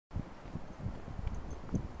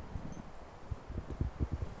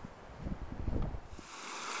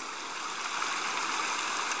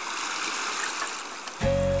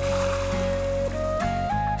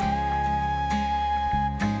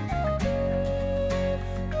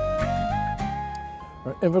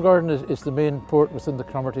Invergordon is the main port within the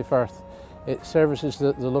Cromarty Firth. It services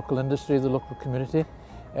the local industry, the local community.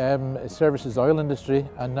 It services the oil industry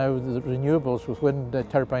and now the renewables with wind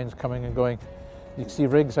turbines coming and going. You can see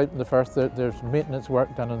rigs out in the Firth, there's maintenance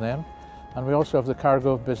work done on them. And we also have the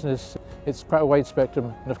cargo business. It's quite a wide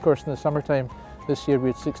spectrum. And of course in the summertime this year we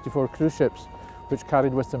had 64 cruise ships which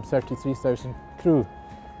carried with them 33,000 crew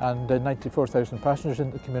and 94,000 passengers in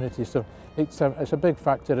the community. So it's a big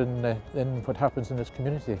factor in what happens in this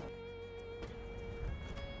community.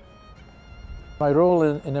 My role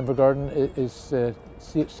in Invergordon is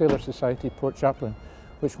Sailor Society Port Chaplain,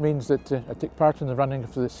 which means that I take part in the running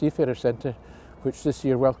of the Seafarers Centre, which this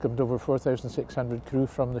year welcomed over 4,600 crew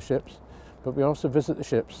from the ships. But we also visit the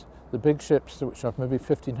ships, the big ships which have maybe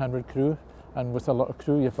 1,500 crew, and with a lot of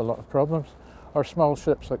crew you have a lot of problems. Or small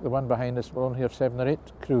ships like the one behind us will only have 7 or 8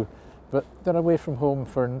 crew, but they're away from home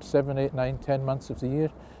for 7, 8, 9, 10 months of the year,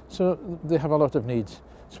 so they have a lot of needs.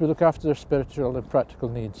 So we look after their spiritual and practical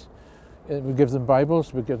needs. We give them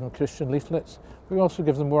Bibles, we give them Christian leaflets. We also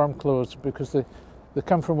give them warm clothes because they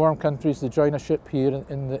come from warm countries, they join a ship here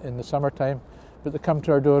in the summertime, but they come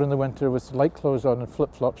to our door in the winter with light clothes on and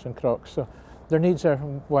flip-flops and Crocs. So their needs are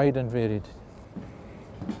wide and varied.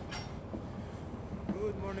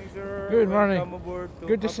 Good morning, sir. Good morning. Welcome aboard to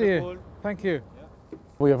Good to see you. Chaplain. Thank you. Yeah.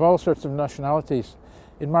 We have all sorts of nationalities.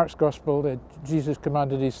 In Mark's Gospel, Jesus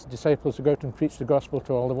commanded his disciples to go out and preach the Gospel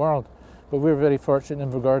to all the world. But we're very fortunate in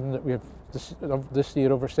Invergordon that we have this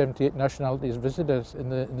year over 78 nationalities visit us in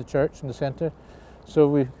the church, in the centre. So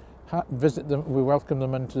we visit them, we welcome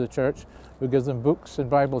them into the church. We give them books and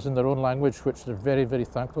Bibles in their own language, which they're very, very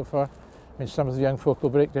thankful for. I mean, some of the young folk will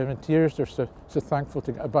break down in tears. They're so thankful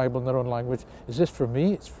to get a Bible in their own language. Is this for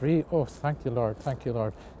me? It's free. Oh, thank you, Lord. Thank you,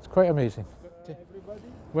 Lord. It's quite amazing. Everybody?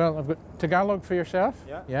 Well, I've got Tagalog for yourself.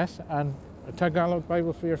 Yeah. Yes, and a Tagalog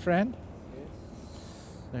Bible for your friend. Yes.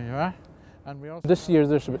 There you are. And we also, this year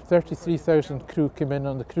there's about 33,000 crew came in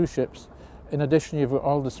on the cruise ships. In addition, you've got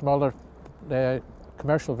all the smaller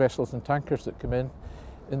commercial vessels and tankers that come in.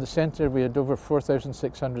 In the centre we had over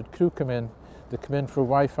 4,600 crew come in. They come in for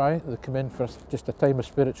Wi-Fi, they come in for just a time of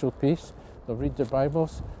spiritual peace. They'll read their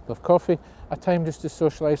Bibles, they'll have coffee, a time just to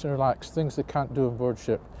socialise and relax, things they can't do on board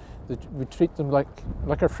ship. We treat them like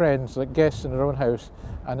our friends, like guests in our own house,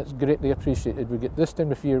 and it's greatly appreciated. We get this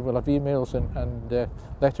time of year, we'll have emails and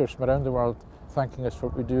letters from around the world thanking us for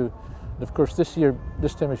what we do. And of course this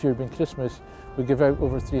time of year being Christmas, we give out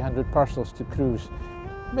over 300 parcels to crews.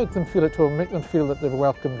 Make them feel at home, make them feel that they're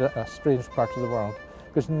welcomed at a strange part of the world,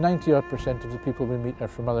 because 90% of the people we meet are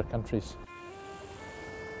from other countries.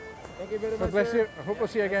 Thank you very much, God bless sir. you. I hope we'll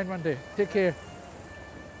see you again one day. Take care.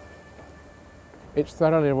 It's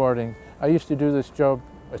thoroughly rewarding. I used to do this job.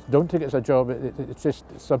 I don't think it's a job, it's just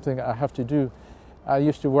something I have to do. I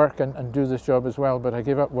used to work and do this job as well, but I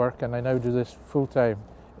gave up work and I now do this full time.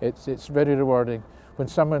 It's very rewarding. When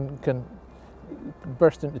someone can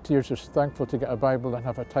burst into tears, they're thankful to get a Bible and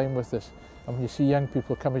have a time with us. And when you see young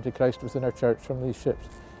people coming to Christ within our church from these ships,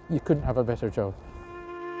 you couldn't have a better job.